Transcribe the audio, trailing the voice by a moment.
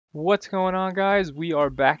What's going on, guys? We are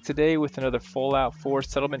back today with another Fallout 4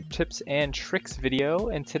 settlement tips and tricks video,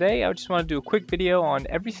 and today I just want to do a quick video on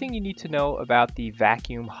everything you need to know about the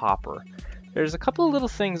vacuum hopper. There's a couple of little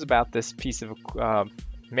things about this piece of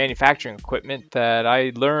manufacturing equipment that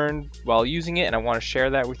I learned while using it, and I want to share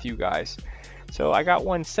that with you guys. So I got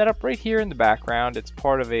one set up right here in the background. It's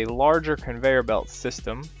part of a larger conveyor belt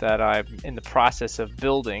system that I'm in the process of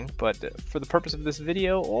building, but for the purpose of this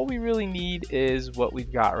video, all we really need is what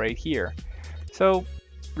we've got right here. So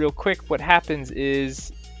real quick, what happens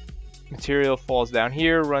is material falls down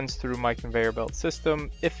here, runs through my conveyor belt system.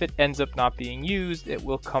 If it ends up not being used, it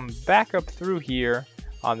will come back up through here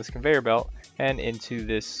on this conveyor belt and into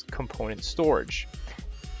this component storage.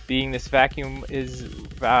 Being that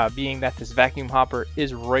this vacuum hopper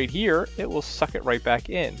is right here, it will suck it right back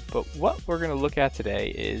in. But what we're going to look at today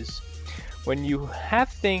is when you have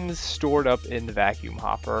things stored up in the vacuum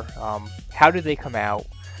hopper, how do they come out?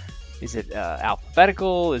 Is it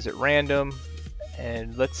alphabetical? Is it random?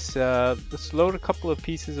 And let's load a couple of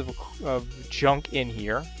pieces of junk in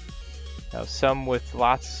here. Now, some with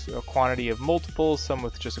a quantity of multiples, some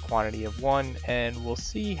with just a quantity of one, and we'll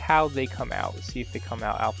see how they come out. We'll see if they come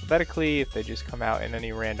out alphabetically, if they just come out in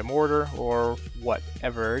any random order, or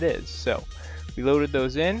whatever it is. So, we loaded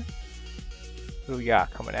those in. What do we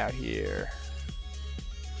got coming out here?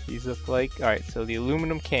 These look like, alright, so the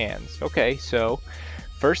aluminum cans. Okay, so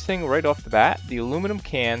first thing right off the bat, the aluminum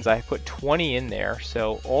cans, I put 20 in there,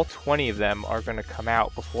 so all 20 of them are going to come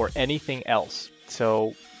out before anything else.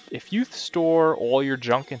 So if you store all your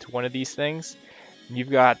junk into one of these things, you've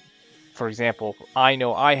got, for example, I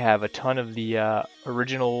know I have a ton of the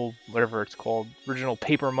original, whatever it's called, original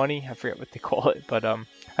paper money. I forget what they call it, but I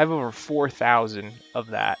have over 4,000 of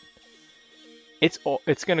that. It's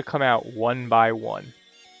going to come out one by one.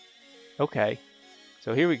 Okay,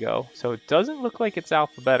 so here we go. So it doesn't look like it's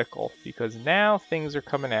alphabetical because now things are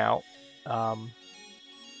coming out.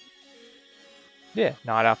 Yeah,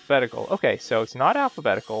 not alphabetical. Okay, so it's not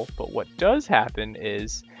alphabetical, but what does happen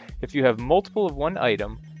is if you have multiple of one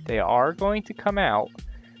item, they are going to come out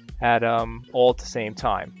at all at the same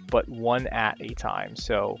time, but one at a time.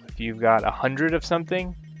 So if you've got 100 of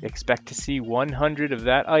something, expect to see 100 of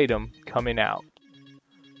that item coming out.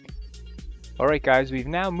 Alright guys, we've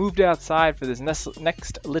now moved outside for this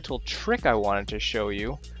next little trick I wanted to show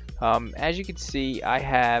you. As you can see, I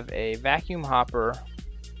have a vacuum hopper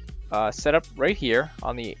set up right here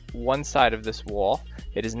on the one side of this wall.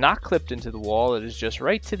 It is not clipped into the wall, it is just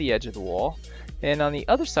right to the edge of the wall. And on the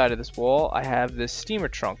other side of this wall, I have this steamer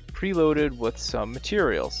trunk preloaded with some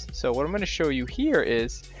materials. So what I'm going to show you here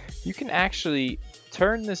is you can actually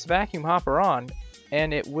turn this vacuum hopper on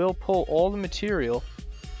and it will pull all the material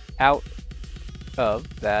out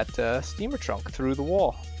of that steamer trunk through the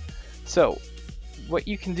wall. So what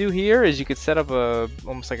you can do here is you could set up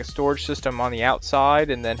almost like a storage system on the outside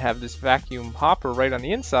and then have this vacuum hopper right on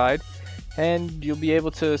the inside, and you'll be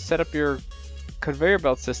able to set up your conveyor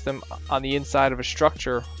belt system on the inside of a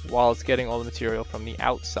structure while it's getting all the material from the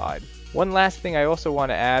outside. One last thing I also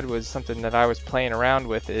want to add was something that I was playing around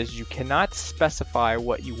with is you cannot specify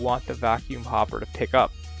what you want the vacuum hopper to pick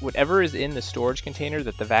up. Whatever is in the storage container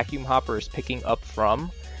that the vacuum hopper is picking up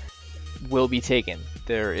from will be taken.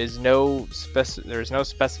 There is no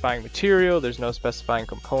specifying material, there's no specifying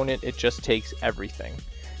component, it just takes everything.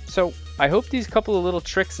 So I hope these couple of little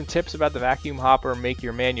tricks and tips about the vacuum hopper make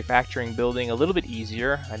your manufacturing building a little bit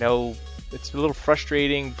easier. I know it's a little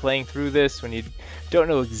frustrating playing through this when you don't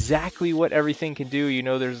know exactly what everything can do. You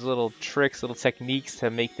know there's little tricks, little techniques to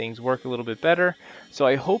make things work a little bit better. So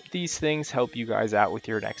I hope these things help you guys out with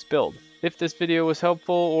your next build. If this video was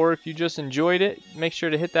helpful or if you just enjoyed it, make sure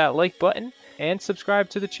to hit that like button and subscribe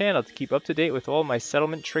to the channel to keep up to date with all my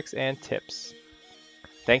settlement tricks and tips.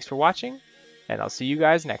 Thanks for watching, and I'll see you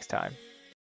guys next time.